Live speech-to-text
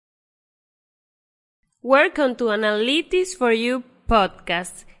Welcome to Analytics for You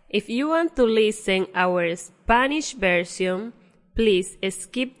podcast. If you want to listen our Spanish version, please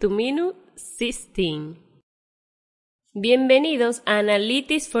skip to minute 16. Bienvenidos a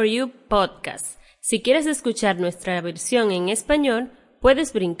Analytics for You podcast. Si quieres escuchar nuestra versión en español,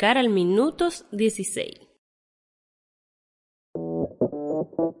 puedes brincar al minutos 16.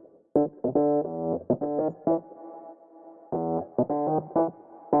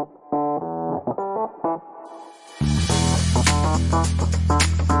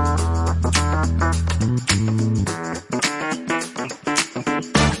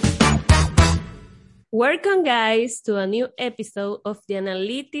 Welcome, guys, to a new episode of the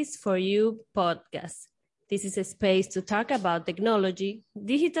Analytics for You podcast. This is a space to talk about technology,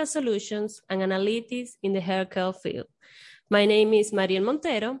 digital solutions, and analytics in the healthcare field. My name is Mariel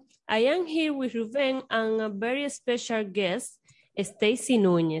Montero. I am here with Ruben and a very special guest, Stacy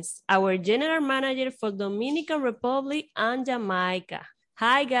Núñez, our General Manager for Dominican Republic and Jamaica.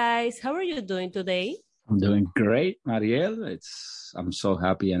 Hi, guys. How are you doing today? I'm doing great, Mariel. I'm so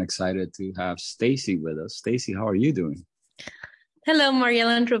happy and excited to have Stacy with us. Stacy, how are you doing? Hello, Mariel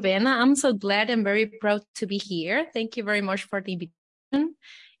and Rubena. I'm so glad and very proud to be here. Thank you very much for the invitation.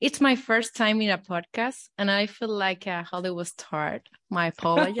 It's my first time in a podcast, and I feel like a Hollywood star. My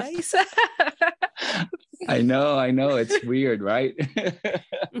apologies. I know. It's weird, right?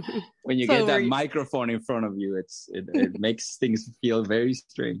 When you get that microphone in front of you, it makes things feel very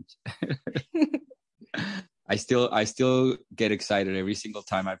strange. I still get excited every single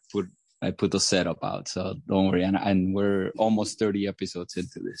time I put the setup out. So don't worry. And we're almost 30 episodes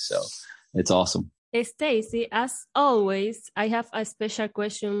into this, so it's awesome. Stacy, as always, I have a special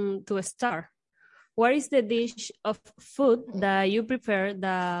question to start. What is the dish of food that you prepare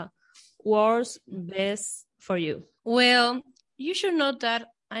that works best for you? Well, you should know that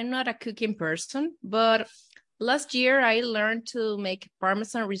I'm not a cooking person, but last year I learned to make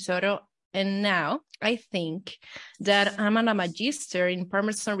Parmesan risotto, and now I think that I'm a magister in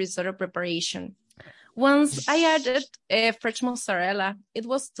Parmesan risotto preparation. Once I added fresh mozzarella, it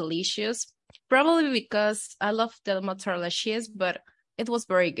was delicious. Probably because I love the mozzarella cheese, but it was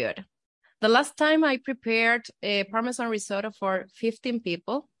very good. The last time I prepared a Parmesan risotto for 15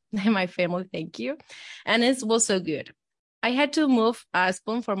 people, my family, thank you, and it was so good. I had to move a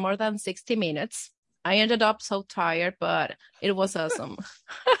spoon for more than 60 minutes. I ended up so tired, but it was awesome.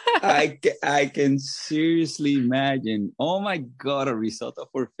 I can seriously imagine. Oh my God, a risotto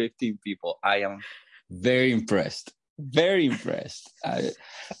for 15 people. I am very impressed. Very impressed.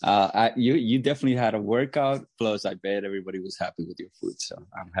 You definitely had a workout. Plus, I bet everybody was happy with your food. So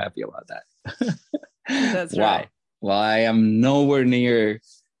I'm happy about that. That's right. Well, I am nowhere near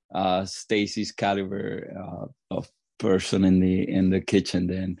Stacy's caliber of person in the kitchen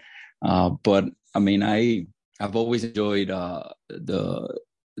then. But I mean, I've always enjoyed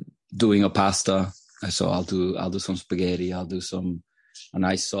doing a pasta. So I'll do some spaghetti. I'll do a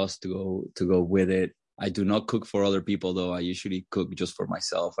nice sauce to go with it. I do not cook for other people, though. I usually cook just for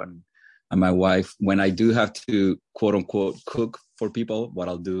myself and my wife. When I do have to, quote unquote, cook for people, what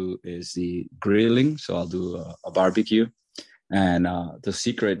I'll do is the grilling. So I'll do a barbecue. And the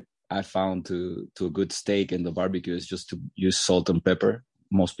secret I found to a good steak in the barbecue is just to use salt and pepper.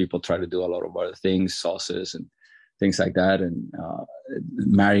 Most people try to do a lot of other things, sauces and things like that, and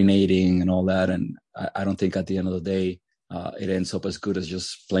marinating and all that. And I don't think at the end of the day, it ends up as good as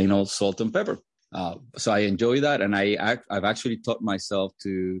just plain old salt and pepper. So I enjoy that, and I've actually taught myself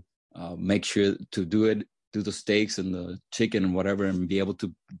to make sure to do the steaks and the chicken and whatever, and be able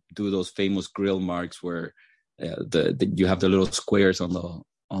to do those famous grill marks where you have the little squares on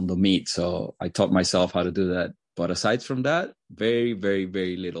the meat. So I taught myself how to do that. But aside from that, very, very,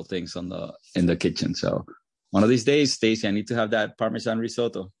 very little things in the kitchen. So one of these days, Stacy, I need to have that Parmesan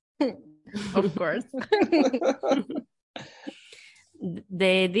risotto. Of course.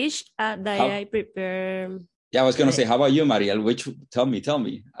 The dish that I prepare. Yeah, I was going to say, how about you, Mariel? Tell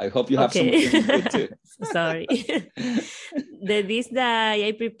me. I hope you have something good too. Sorry. The dish that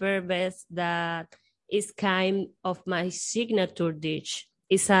I prepare best that is kind of my signature dish.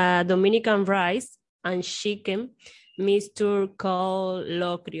 It's a Dominican rice and chicken mixture called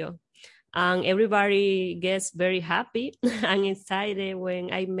locrio. And everybody gets very happy and excited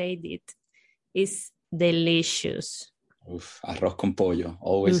when I made it. It's delicious. Uf, arroz con pollo,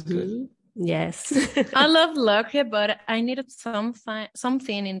 always good. Yes. I love locrio, but I needed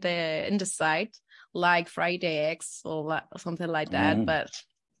something in the side, like fried eggs or something like that. But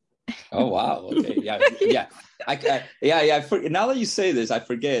oh wow, okay, yeah. Now that you say this, I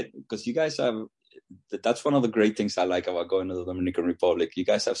forget, because you guys have. That's one of the great things I like about going to the Dominican Republic. You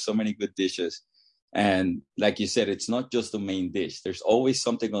guys have so many good dishes. And like you said, it's not just the main dish. There's always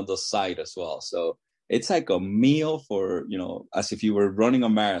something on the side as well. So it's like a meal for, as if you were running a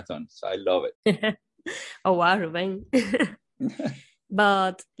marathon. So I love it. Oh, wow, Ruben.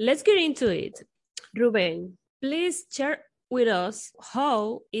 But let's get into it. Ruben, please share with us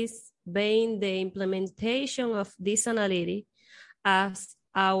how is being the implementation of this analytic as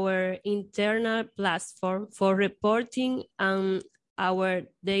our internal platform for reporting and our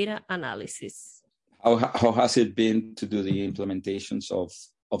data analysis. How has it been to do the implementations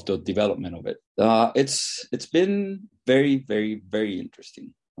of the development of it? It's been very, very, very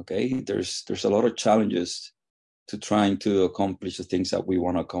interesting. Okay, there's a lot of challenges to trying to accomplish the things that we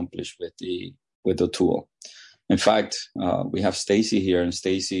want to accomplish with the tool. In fact, we have Stacy here, and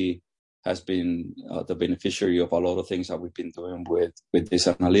Stacy has been the beneficiary of a lot of things that we've been doing with this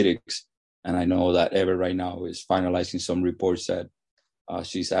analytics. And I know that Ever right now is finalizing some reports that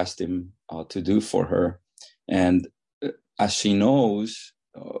she's asked him to do for her. And as she knows,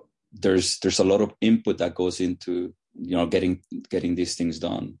 there's a lot of input that goes into getting these things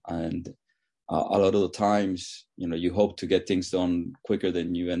done. And a lot of the times, you hope to get things done quicker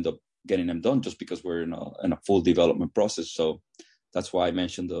than you end up getting them done, just because we're in a full development process. So that's why I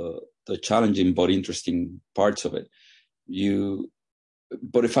mentioned the challenging but interesting parts of it.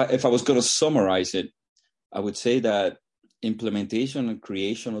 But if I was going to summarize it, I would say that implementation and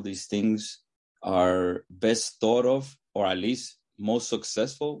creation of these things are best thought of, or at least most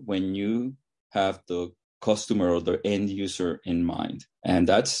successful, when you have the customer or the end user in mind. And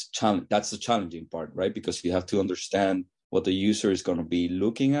that's the challenging part, right? Because you have to understand what the user is going to be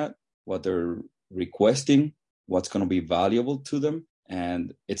looking at, what they're requesting, what's going to be valuable to them.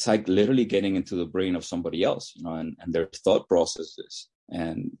 And it's like literally getting into the brain of somebody else, and their thought processes.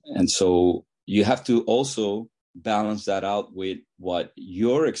 And so you have to also balance that out with what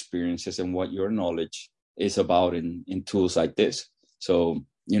your experiences and what your knowledge is about in tools like this. So,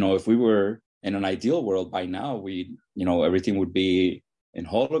 if we were in an ideal world by now, everything would be in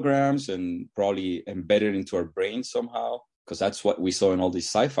holograms and probably embedded into our brains somehow, because that's what we saw in all these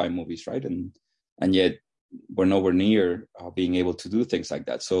sci-fi movies, right? And yet we're nowhere near being able to do things like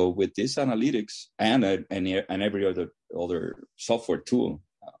that. So with this analytics and every other software tool,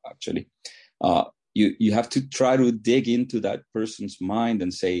 actually, you have to try to dig into that person's mind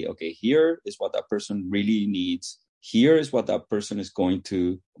and say, okay, here is what that person really needs. Here is what that person is going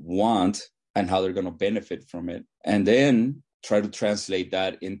to want and how they're going to benefit from it. And then try to translate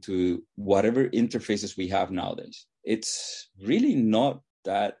that into whatever interfaces we have nowadays. It's really not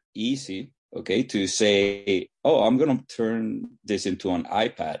that easy, okay, to say, oh, I'm going to turn this into an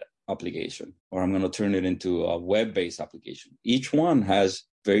iPad application, or I'm going to turn it into a web-based application. Each one has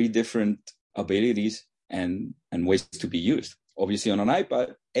very different abilities and ways to be used. Obviously, on an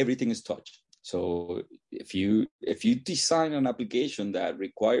iPad, everything is touch. So if you design an application that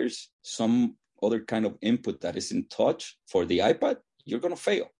requires some other kind of input that is in touch for the iPad, you're going to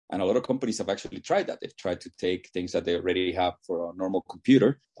fail. And a lot of companies have actually tried that. They've tried to take things that they already have for a normal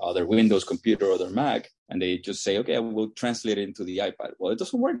computer, their Windows computer or their Mac, and they just say, okay, we'll translate it into the iPad. Well, it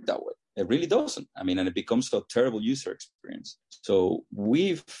doesn't work that way. It really doesn't. And it becomes a terrible user experience. So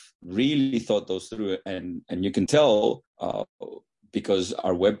we've really thought those through, and you can tell because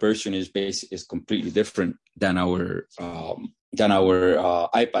our web version is completely different than our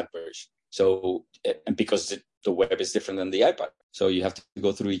iPad version. So, and because the web is different than the iPad. So you have to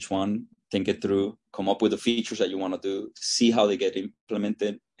go through each one, think it through, come up with the features that you want to do, see how they get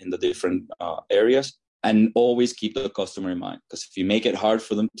implemented in the different areas, and always keep the customer in mind. Because if you make it hard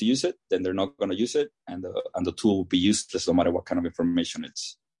for them to use it, then they're not going to use it, and the tool will be useless no matter what kind of information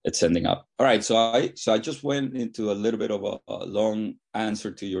it's sending out. All right, so I just went into a little bit of a long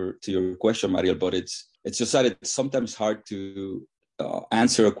answer to your question, Mariel, but it's just that it's sometimes hard to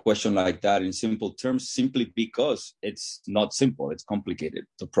answer a question like that in simple terms, simply because it's not simple. It's complicated,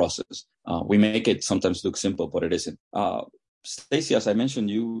 the process. We make it sometimes look simple, but it isn't. Stacy, as I mentioned,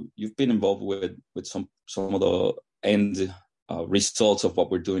 you've been involved with some of the end results of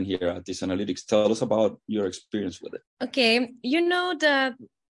what we're doing here at DISS Analytics. Tell us about your experience with it. Okay, you know that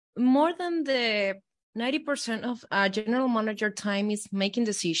more than the 90% of a general manager time is making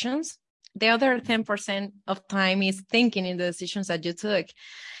decisions. The other 10% of time is thinking in the decisions that you took.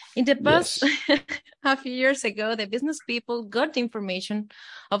 In the past, yes. A few years ago, the business people got the information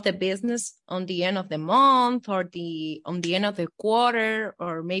of the business on the end of the month or on the end of the quarter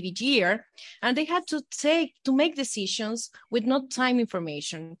or maybe year, and they had to make decisions with no time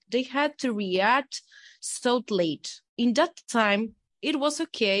information. They had to react so late. In that time, it was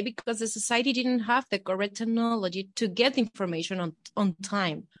okay because the society didn't have the correct technology to get information on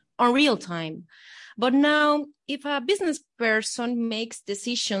time. on real time. But now, if a business person makes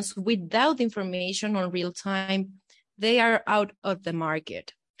decisions without information on real time, they are out of the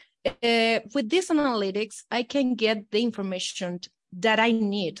market. With this analytics, I can get the information that I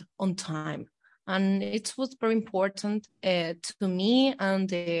need on time. And it was very important to me and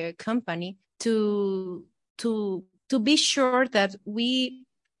the company to be sure that we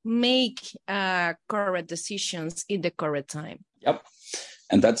make correct decisions in the correct time. Yep.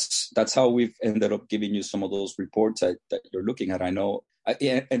 And that's how we've ended up giving you some of those reports that you're looking at. I know.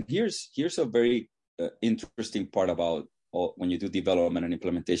 And here's a very interesting part about when you do development and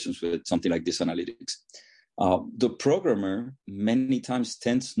implementations with something like DISS analytics. The programmer many times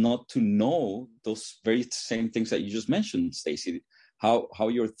tends not to know those very same things that you just mentioned, Stacy. How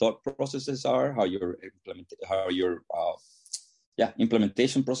your thought processes are, how your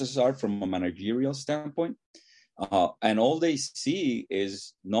implementation processes are from a managerial standpoint. And all they see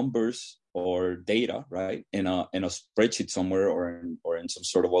is numbers or data, right, in a spreadsheet somewhere or in some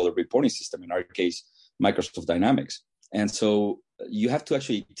sort of other reporting system. In our case, Microsoft Dynamics. And so you have to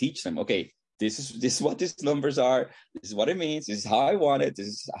actually teach them, okay, this is what these numbers are. This is what it means. This is how I want it. This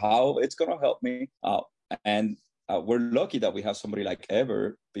is how it's going to help me. And we're lucky that we have somebody like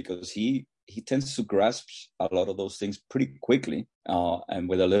Ever, because he tends to grasp a lot of those things pretty quickly, and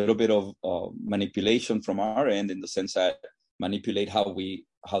with a little bit of manipulation from our end, in the sense that manipulate how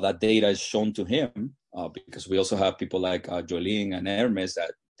that data is shown to him, because we also have people like Jolene and Hermes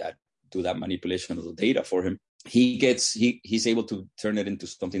that do that manipulation of the data for him. He's able to turn it into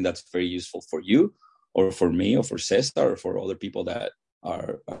something that's very useful for you, or for me, or for Cesar, or for other people that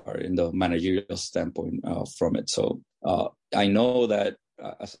are in the managerial standpoint from it. So I know that,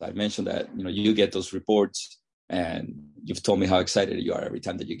 as I mentioned, that you get those reports, and you've told me how excited you are every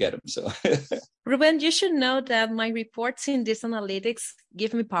time that you get them. So, Ruben, you should know that my reports in DISS analytics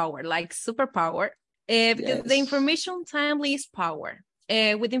give me power, like superpower, because the information timely is power.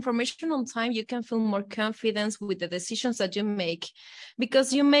 With information on time, you can feel more confidence with the decisions that you make,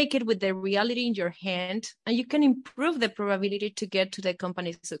 because you make it with the reality in your hand, and you can improve the probability to get to the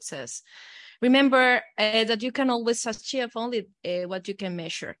company's success. Remember that you can always achieve only what you can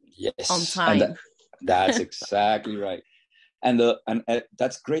measure on time. And that's exactly right. And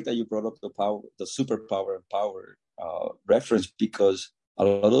that's great that you brought up the superpower and power reference, because a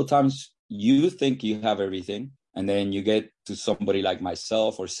lot of times you think you have everything, and then you get to somebody like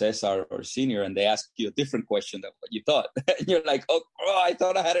myself or Cesar or Senior, and they ask you a different question than what you thought. And you're like, oh, I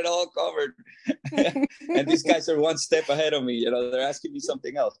thought I had it all covered. And these guys are one step ahead of me. They're asking me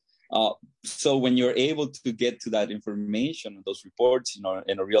something else. So when you're able to get to that information, those reports,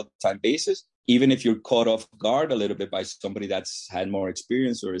 in a real-time basis, even if you're caught off guard a little bit by somebody that's had more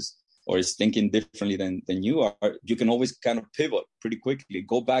experience or is thinking differently than you are, you can always kind of pivot pretty quickly,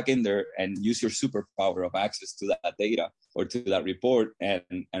 go back in there and use your superpower of access to that data or to that report and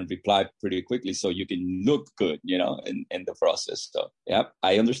reply pretty quickly, so you can look good, in the process. So, yeah,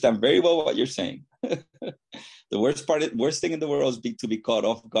 I understand very well what you're saying. The worst thing in the world is to be caught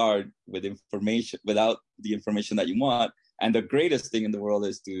off guard with information, without the information that you want. And the greatest thing in the world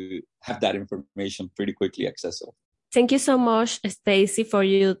is to have that information pretty quickly accessible. Thank you so much, Stacy, for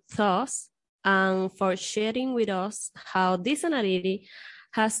your thoughts and for sharing with us how DISS analytics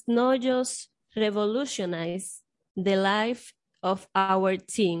has not just revolutionized the life of our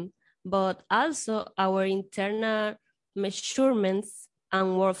team, but also our internal measurements and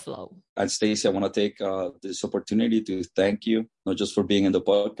workflow. And Stacy, I want to take this opportunity to thank you, not just for being in the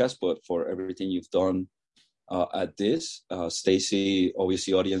podcast, but for everything you've done at DISS. Stacy,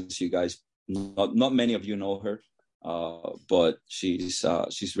 obviously, audience, you guys, not many of you know her. But she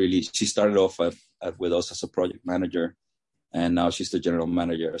started off with us as a project manager, and now she's the general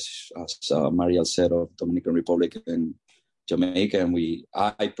manager, as Mariel said, of Dominican Republic and Jamaica. And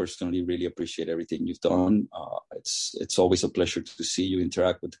I personally really appreciate everything you've done. It's always a pleasure to see you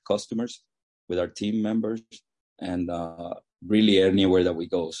interact with the customers, with our team members, and really anywhere that we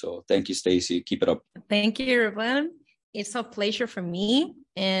go. So thank you, Stacy. Keep it up. Thank you, Ruben. It's a pleasure for me,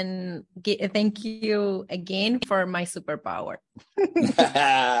 and thank you again for my superpower.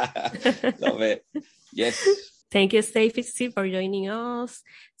 Love it. Yes. Thank you, Stacy, for joining us.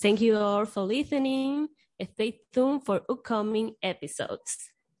 Thank you all for listening. Stay tuned for upcoming episodes.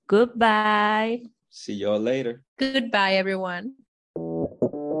 Goodbye. See you all later. Goodbye, everyone.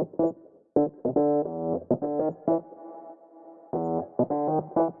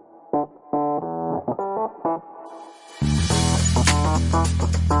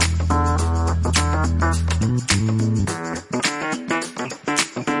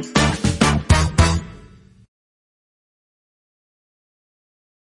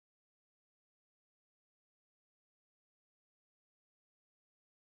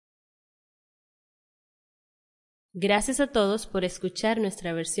 Gracias a todos por escuchar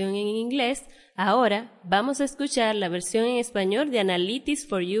nuestra versión en inglés. Ahora vamos a escuchar la versión en español de Analytics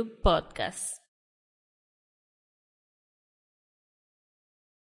for You Podcast.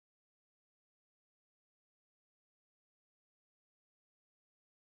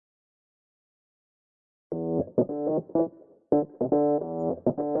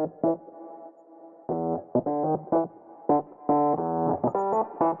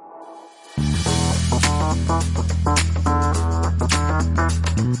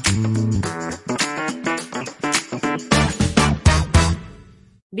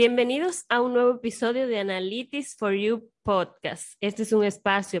 Bienvenidos a un nuevo episodio de Analytics for You Podcast. Este es un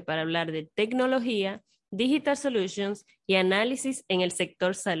espacio para hablar de tecnología, digital solutions y análisis en el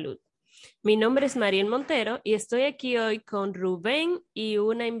sector salud. Mi nombre es Mariel Montero y estoy aquí hoy con Rubén y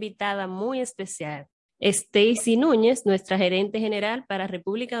una invitada muy especial, Stacy Núñez, nuestra gerente general para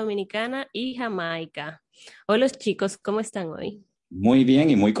República Dominicana y Jamaica. Hola chicos, ¿cómo están hoy? Muy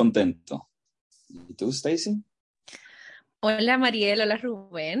bien y muy contento. ¿Y tú, Stacy? Hola Mariel, hola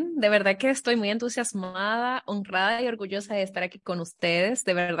Rubén. De verdad que estoy muy entusiasmada, honrada y orgullosa de estar aquí con ustedes.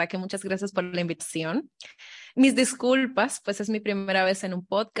 De verdad que muchas gracias por la invitación. Mis disculpas, pues es mi primera vez en un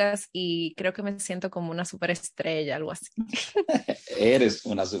podcast y creo que me siento como una superestrella, algo así. Eres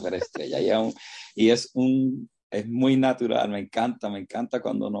una superestrella es muy natural. Me encanta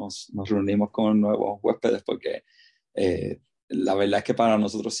cuando nos reunimos con nuevos huéspedes porque la verdad es que para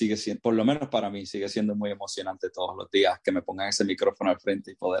nosotros sigue siendo, por lo menos para mí, sigue siendo muy emocionante todos los días que me pongan ese micrófono al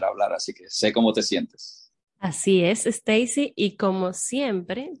frente y poder hablar. Así que sé cómo te sientes. Así es, Stacy, y como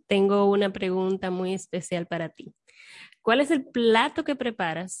siempre, tengo una pregunta muy especial para ti. ¿Cuál es el plato que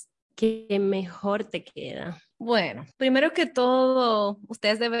preparas que mejor te queda? Bueno, primero que todo,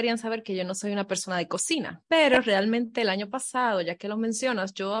 ustedes deberían saber que yo no soy una persona de cocina, pero realmente el año pasado, ya que lo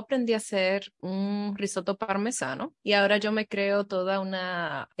mencionas, yo aprendí a hacer un risotto parmesano y ahora yo me creo toda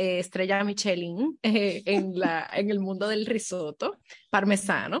una estrella Michelin en el mundo del risotto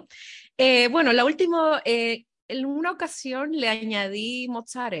parmesano. Bueno, en una ocasión le añadí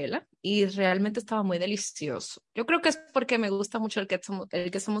mozzarella y realmente estaba muy delicioso. Yo creo que es porque me gusta mucho el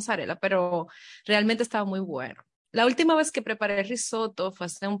queso mozzarella, pero realmente estaba muy bueno. La última vez que preparé el risotto fue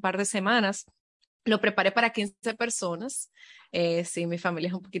hace un par de semanas. Lo preparé para 15 personas. Sí, mi familia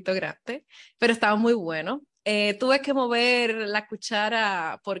es un poquito grande, pero estaba muy bueno. Tuve que mover la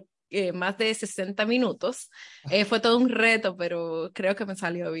cuchara por más de 60 minutos. Fue todo un reto, pero creo que me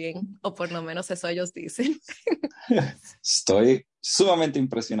salió bien, o por lo menos eso ellos dicen. Estoy sumamente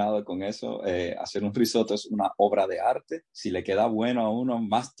impresionado con eso. Hacer un risotto es una obra de arte. Si le queda bueno a uno,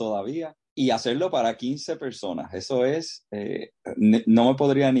 más todavía. Y hacerlo para 15 personas, eso es, no me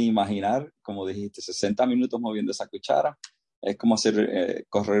podría ni imaginar, como dijiste, 60 minutos moviendo esa cuchara. Es como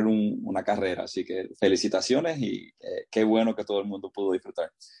correr una carrera. Así que felicitaciones y qué bueno que todo el mundo pudo disfrutar.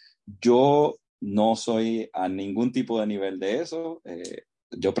 Yo no soy a ningún tipo de nivel de eso.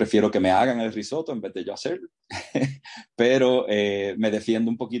 Yo prefiero que me hagan el risotto en vez de yo hacerlo. Pero me defiendo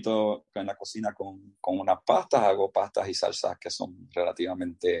un poquito en la cocina con unas pastas. Hago pastas y salsas que son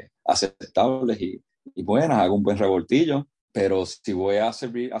relativamente aceptables y buenas. Hago un buen revoltillo. Pero si voy a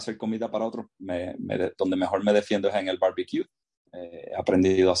hacer comida para otros, donde mejor me defiendo es en el barbecue. He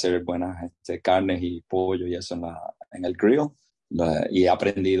aprendido a hacer buenas carnes y pollo y eso en el grill. Y he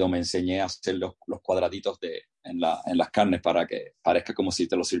aprendido, me enseñé a hacer los cuadraditos en las carnes para que parezca como si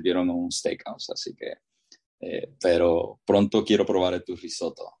te lo sirvieron en un steakhouse. Así que, pero pronto quiero probar tu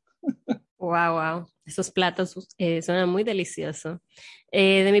risotto. Wow. Esos platos suenan muy deliciosos.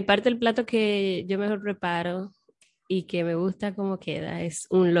 De mi parte, el plato que yo mejor preparo y que me gusta cómo queda es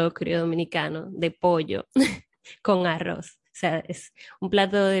un locrio dominicano de pollo con arroz. O sea, es un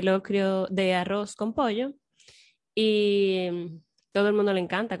plato de locrio de arroz con pollo y todo el mundo le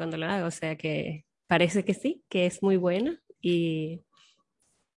encanta cuando lo hago. O sea que parece que sí, que es muy bueno y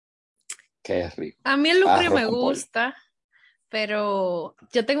Qué rico. A mí el lucro Arroz me con pollo. gusta, pero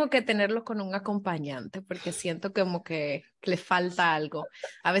yo tengo que tenerlo con un acompañante porque siento como que le falta algo.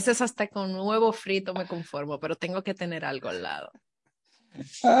 A veces hasta con un huevo frito me conformo, pero tengo que tener algo al lado.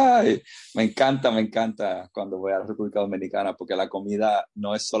 Ay, me encanta cuando voy a la República Dominicana porque la comida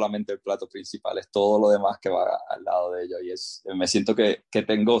no es solamente el plato principal, es todo lo demás que va al lado de ello y me siento que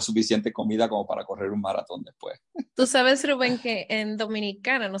tengo suficiente comida como para correr un maratón después. Tú sabes, Rubén, que en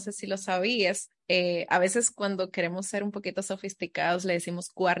Dominicana, no sé si lo sabías, a veces cuando queremos ser un poquito sofisticados le decimos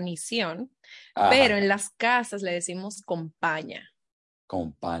guarnición, pero Ajá, en las casas le decimos compaña.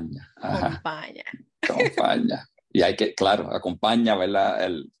 acompaña, ajá, Compaña. acompaña. Y hay que, claro, acompaña, ¿verdad?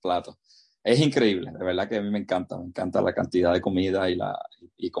 El plato. Es increíble, de verdad que a mí me encanta la cantidad de comida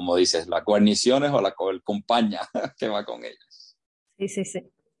y como dices, las guarniciones o el compañía que va con ellas. Sí, sí,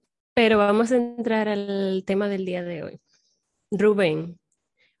 sí. Pero vamos a entrar al tema del día de hoy. Rubén,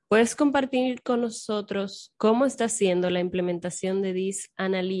 ¿puedes compartir con nosotros cómo está siendo la implementación de DISS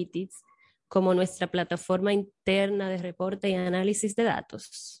Analytics como nuestra plataforma interna de reporte y análisis de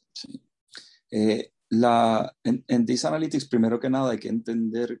datos? Sí. En DISS Analytics, primero que nada, hay que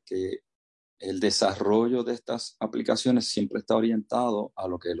entender que el desarrollo de estas aplicaciones siempre está orientado a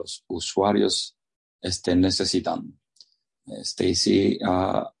lo que los usuarios estén necesitando. Stacy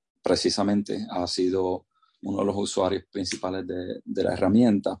precisamente ha sido uno de los usuarios principales de la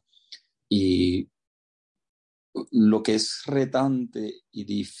herramienta y lo que es retante y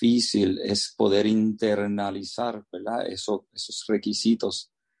difícil es poder internalizar, ¿verdad? Esos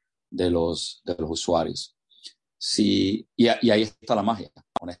requisitos de los usuarios. Y ahí está la magia,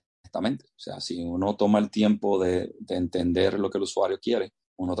 honestamente. O sea, si uno toma el tiempo de entender lo que el usuario quiere,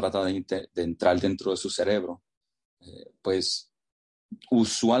 uno trata de entrar dentro de su cerebro, pues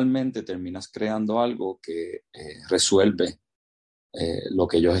usualmente terminas creando algo que resuelve lo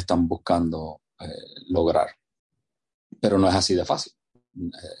que ellos están buscando lograr. Pero no es así de fácil.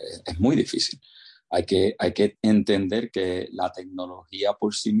 Es muy difícil. Hay que entender que la tecnología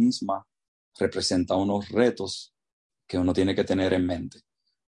por sí misma representa unos retos que uno tiene que tener en mente.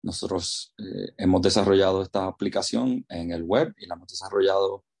 Nosotros hemos desarrollado esta aplicación en el web y la hemos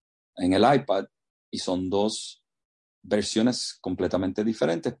desarrollado en el iPad y son dos versiones completamente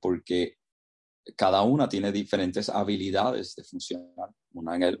diferentes porque cada una tiene diferentes habilidades de funcionar.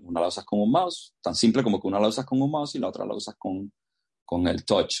 Una la usas con un mouse, tan simple como que una la usas con un mouse y la otra la usas con el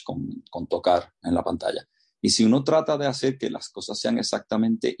touch, con tocar en la pantalla. Y si uno trata de hacer que las cosas sean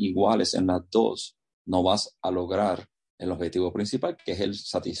exactamente iguales en las dos, no vas a lograr el objetivo principal, que es el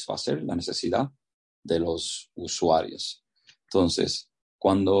satisfacer la necesidad de los usuarios. Entonces,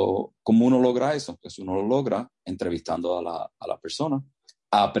 ¿cómo uno logra eso? Pues uno lo logra entrevistando a la persona,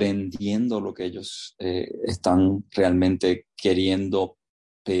 aprendiendo lo que ellos están realmente queriendo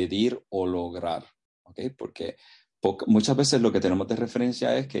pedir o lograr, ¿ok? Porque muchas veces lo que tenemos de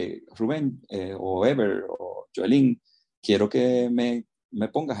referencia es que Rubén o Ever o Joelín, quiero que me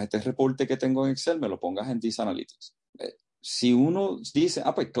pongas este reporte que tengo en Excel, me lo pongas en DISS Analytics. Si uno dice,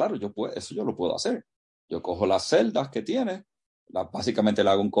 pues claro, eso yo lo puedo hacer. Yo cojo las celdas que tiene, básicamente le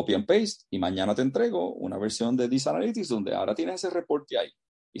hago un copy and paste y mañana te entrego una versión de DISS Analytics donde ahora tienes ese reporte ahí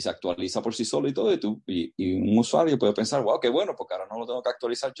y se actualiza por sí solo y todo, y un usuario puede pensar, wow, qué bueno, porque ahora no lo tengo que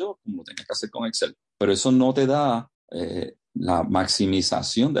actualizar yo, como lo tenía que hacer con Excel. Pero eso no te da la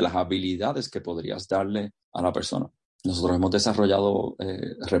maximización de las habilidades que podrías darle a la persona. Nosotros hemos desarrollado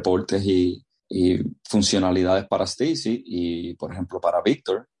reportes y funcionalidades para Stacy y, por ejemplo, para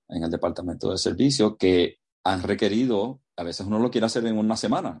Víctor en el departamento de servicio que han requerido, a veces uno lo quiere hacer en una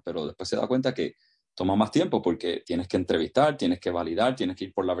semana, pero después se da cuenta que toma más tiempo porque tienes que entrevistar, tienes que validar, tienes que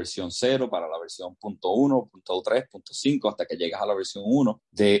ir por la versión 0 para la versión .1, .3, .5, hasta que llegas a la versión 1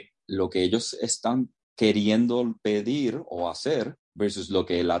 de lo que ellos están queriendo pedir o hacer versus lo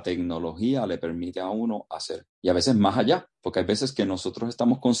que la tecnología le permite a uno hacer. Y a veces más allá, porque hay veces que nosotros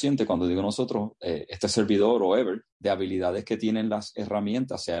estamos conscientes, cuando digo nosotros, este servidor o Ever, de habilidades que tienen las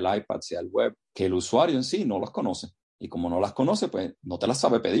herramientas, sea el iPad, sea el web, que el usuario en sí no las conoce. Y como no las conoce, pues no te las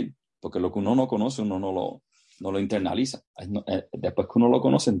sabe pedir, porque lo que uno no conoce, uno no lo internaliza. Después que uno lo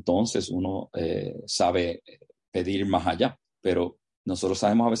conoce, entonces uno sabe pedir más allá. Pero nosotros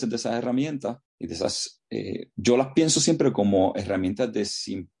sabemos a veces de esas herramientas y de esas, yo las pienso siempre como herramientas de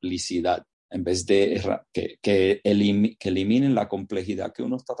simplicidad, en vez de que eliminen la complejidad que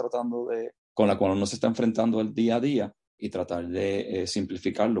uno está con la cual uno se está enfrentando el día a día y tratar de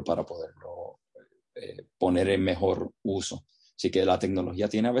simplificarlo para poderlo poner en mejor uso. Así que la tecnología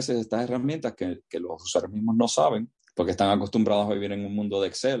tiene a veces estas herramientas que los usuarios mismos no saben porque están acostumbrados a vivir en un mundo de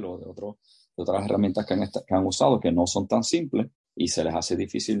Excel o de otras herramientas que han usado que no son tan simples y se les hace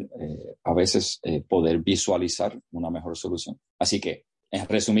difícil a veces poder visualizar una mejor solución. Así que, en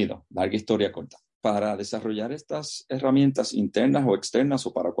resumido, larga historia corta. Para desarrollar estas herramientas internas o externas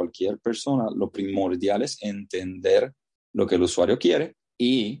o para cualquier persona, lo primordial es entender lo que el usuario quiere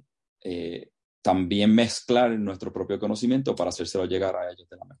y también mezclar nuestro propio conocimiento para hacérselo llegar a ellos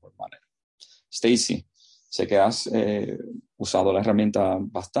de la mejor manera. Stacy, sé que has usado la herramienta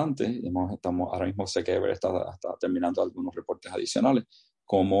bastante. Ahora mismo sé que Ever está terminando algunos reportes adicionales.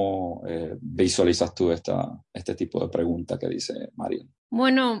 ¿Cómo visualizas tú este tipo de pregunta que dice Mariel?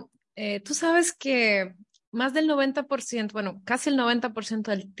 Bueno, tú sabes que más del 90%, bueno, casi el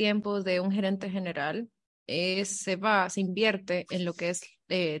 90% del tiempo de un gerente general se invierte en lo que es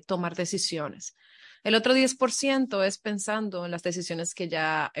tomar decisiones. El otro 10% es pensando en las decisiones que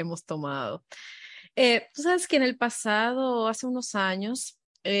ya hemos tomado. Tú sabes que en el pasado, hace unos años,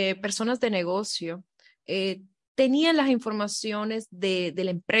 personas de negocio tenían las informaciones de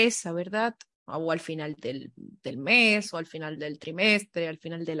la empresa, ¿verdad? O al final del mes, o al final del trimestre, al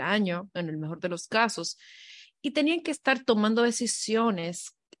final del año, en el mejor de los casos, y tenían que estar tomando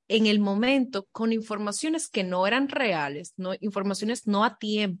decisiones en el momento con informaciones que no eran reales, no, informaciones no a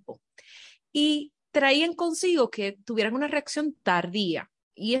tiempo, y traían consigo que tuvieran una reacción tardía.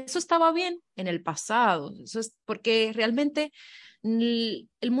 Y eso estaba bien en el pasado. Eso es porque realmente el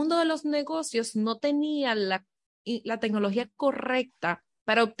mundo de los negocios no tenía la tecnología correcta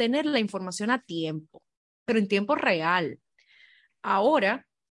para obtener la información a tiempo, pero en tiempo real. Ahora,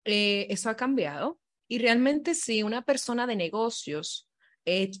 eso ha cambiado y realmente si una persona de negocios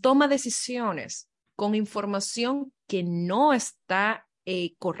toma decisiones con información que no está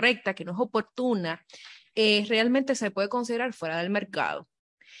correcta, que no es oportuna, realmente se puede considerar fuera del mercado.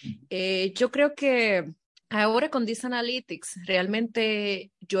 Yo creo que ahora con DISS Analytics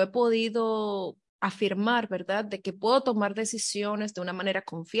realmente yo he podido afirmar, ¿verdad?, de que puedo tomar decisiones de una manera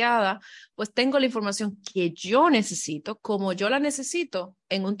confiada, pues tengo la información que yo necesito, como yo la necesito,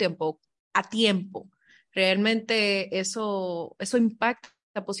 en un tiempo, a tiempo. Realmente eso impacta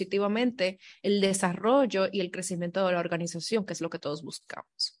positivamente el desarrollo y el crecimiento de la organización, que es lo que todos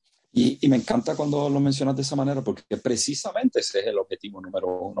buscamos. Y me encanta cuando lo mencionas de esa manera, porque precisamente ese es el objetivo número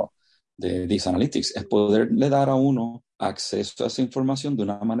uno de DISS Analytics, es poderle dar a uno acceso a esa información de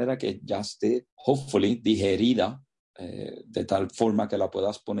una manera que ya esté, hopefully, digerida, de tal forma que la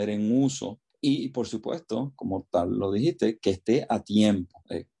puedas poner en uso y, por supuesto, como tal lo dijiste, que esté a tiempo.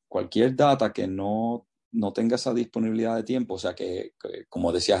 Cualquier data que no tenga esa disponibilidad de tiempo, o sea, que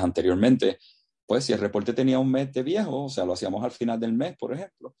como decías anteriormente, pues si el reporte tenía un mes de viejo, o sea, lo hacíamos al final del mes, por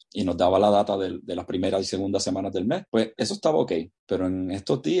ejemplo, y nos daba la data de las primeras y segundas semanas del mes, pues eso estaba ok. Pero en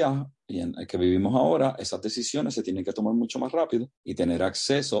estos días y en el que vivimos ahora, esas decisiones se tienen que tomar mucho más rápido y tener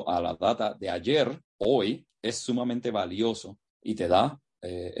acceso a la data de ayer, hoy, es sumamente valioso y te da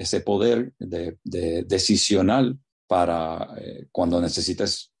ese poder de decisional para cuando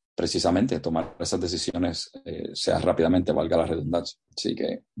necesites precisamente tomar esas decisiones, sea rápidamente, valga la redundancia. Así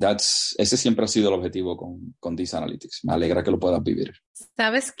que ese siempre ha sido el objetivo con DISS Analytics. Me alegra que lo puedas vivir.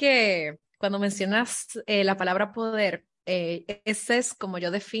 Sabes que cuando mencionas la palabra poder, ese es como yo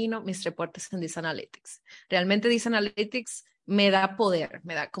defino mis reportes en DISS Analytics. Realmente DISS Analytics me da poder,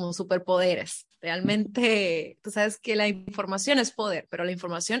 me da como superpoderes. Realmente, tú sabes que la información es poder, pero la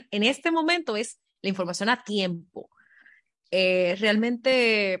información en este momento es la información a tiempo.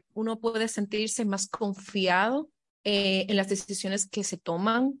 Realmente uno puede sentirse más confiado en las decisiones que se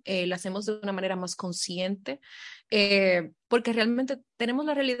toman, las hacemos de una manera más consciente, porque realmente tenemos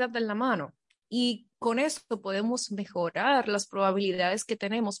la realidad en la mano y con eso podemos mejorar las probabilidades que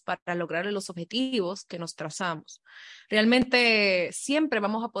tenemos para lograr los objetivos que nos trazamos. Realmente siempre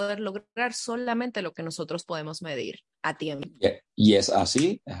vamos a poder lograr solamente lo que nosotros podemos medir a tiempo. Y es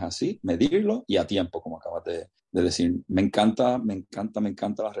así, medirlo y a tiempo, como acabas de decir. Me encanta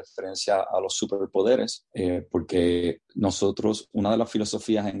la referencia a los superpoderes, porque nosotros, una de las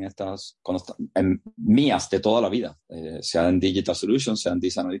filosofías en mías de toda la vida, sea en Digital Solutions, sea en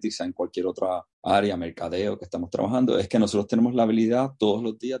DISS Analytics, sea en cualquier otra área, mercadeo que estamos trabajando, es que nosotros tenemos la habilidad todos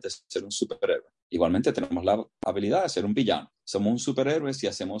los días de ser un superhéroe. Igualmente tenemos la habilidad de ser un villano. Somos un superhéroe si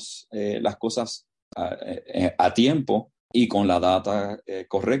hacemos las cosas a tiempo y con la data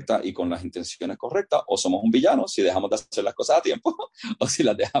correcta y con las intenciones correctas, o somos un villano si dejamos de hacer las cosas a tiempo o si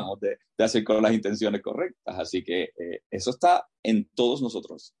las dejamos de hacer con las intenciones correctas. Así que eso está en todos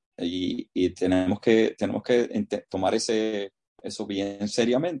nosotros y tenemos que tomar eso bien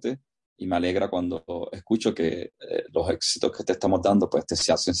seriamente. Y me alegra cuando escucho que los éxitos que te estamos dando pues te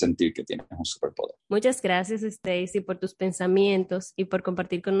se hacen sentir que tienes un superpoder. Muchas gracias, Stacy, por tus pensamientos y por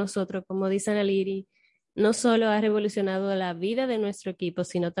compartir con nosotros cómo DISS Analytics no solo ha revolucionado la vida de nuestro equipo,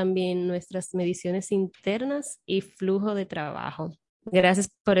 sino también nuestras mediciones internas y flujo de trabajo.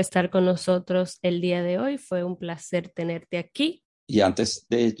 Gracias por estar con nosotros el día de hoy. Fue un placer tenerte aquí. Y antes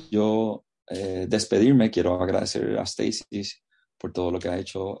de yo despedirme, quiero agradecer a Stacy por todo lo que ha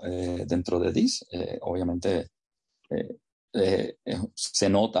hecho dentro de DISS. Obviamente se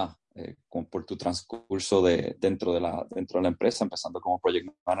nota por tu transcurso dentro de la empresa, empezando como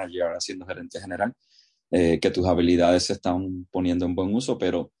project manager, ahora siendo gerente general, que tus habilidades se están poniendo en buen uso,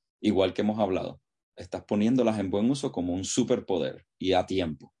 pero igual que hemos hablado, estás poniéndolas en buen uso como un superpoder y a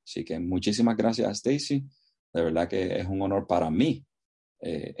tiempo. Así que muchísimas gracias, Stacy. De verdad que es un honor para mí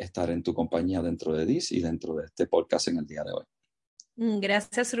estar en tu compañía dentro de DISS y dentro de este podcast en el día de hoy.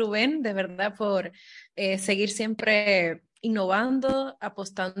 Gracias, Rubén, de verdad, por seguir siempre innovando,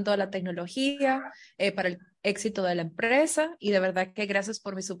 apostando a la tecnología para el éxito de la empresa y de verdad que gracias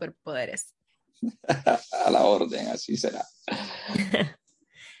por mis superpoderes. A la orden, así será.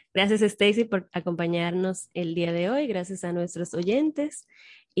 Gracias, Stacy, por acompañarnos el día de hoy. Gracias a nuestros oyentes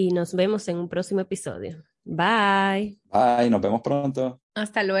y nos vemos en un próximo episodio. Bye. Bye, nos vemos pronto.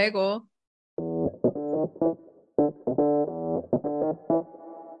 Hasta luego.